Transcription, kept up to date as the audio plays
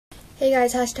Hey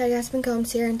guys, hashtag Aspen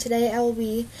Combs here, and today I will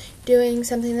be doing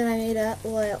something that I made up.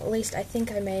 Well, at least I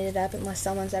think I made it up, unless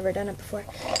someone's ever done it before.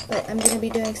 But I'm going to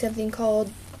be doing something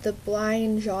called the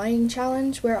blind drawing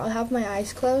challenge, where I'll have my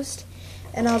eyes closed,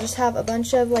 and I'll just have a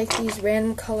bunch of like these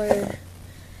random color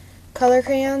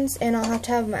crayons, and I'll have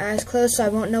to have my eyes closed so I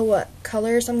won't know what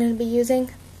colors I'm going to be using.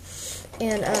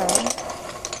 And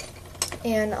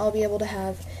I'll be able to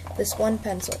have this one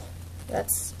pencil.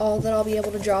 That's all that I'll be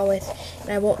able to draw with,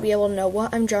 and I won't be able to know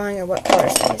what I'm drawing or what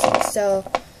colors I'm using. So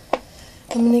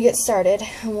I'm going to get started,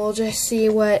 and we'll just see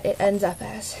what it ends up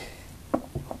as.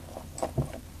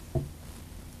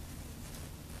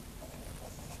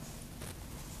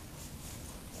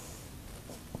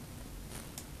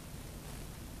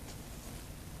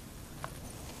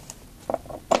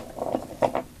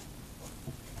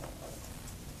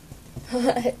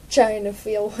 Trying to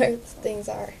feel where things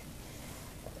are.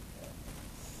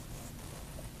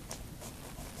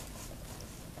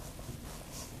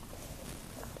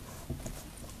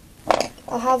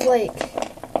 I'll have like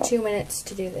 2 minutes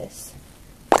to do this.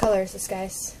 What color is this,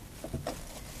 guys?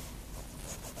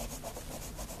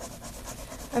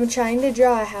 I'm trying to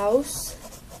draw a house.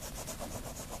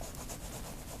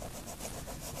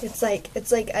 It's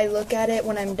like I look at it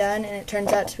when I'm done and it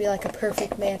turns out to be like a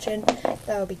perfect mansion.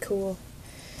 That would be cool.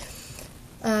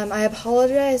 I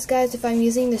apologize, guys, if I'm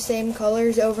using the same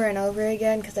colors over and over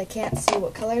again because I can't see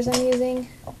what colors I'm using.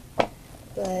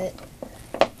 But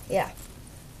yeah.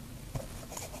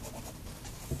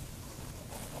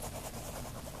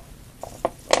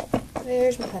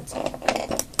 There's my pencil.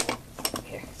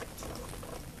 Here.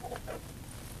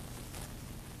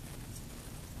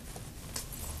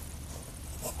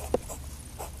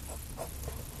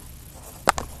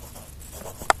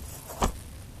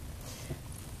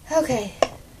 Okay,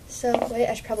 so wait,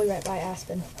 I should probably write by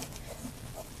Aspen.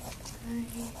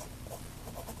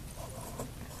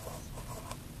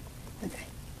 Okay.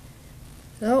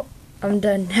 So, I'm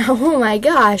done now. Oh my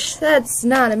gosh, that's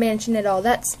not a mansion at all.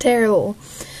 That's terrible.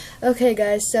 Okay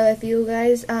guys, so if you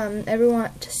guys ever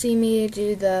want to see me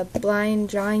do the blind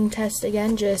drawing test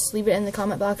again, just leave it in the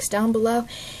comment box down below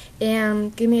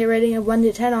and give me a rating of 1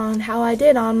 to 10 on how I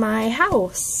did on my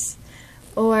house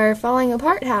or falling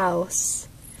apart house.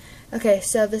 Okay,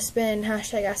 so this has been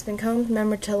hashtag Aspen Combs.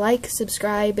 Remember to like,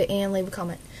 subscribe, and leave a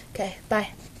comment. Okay, bye.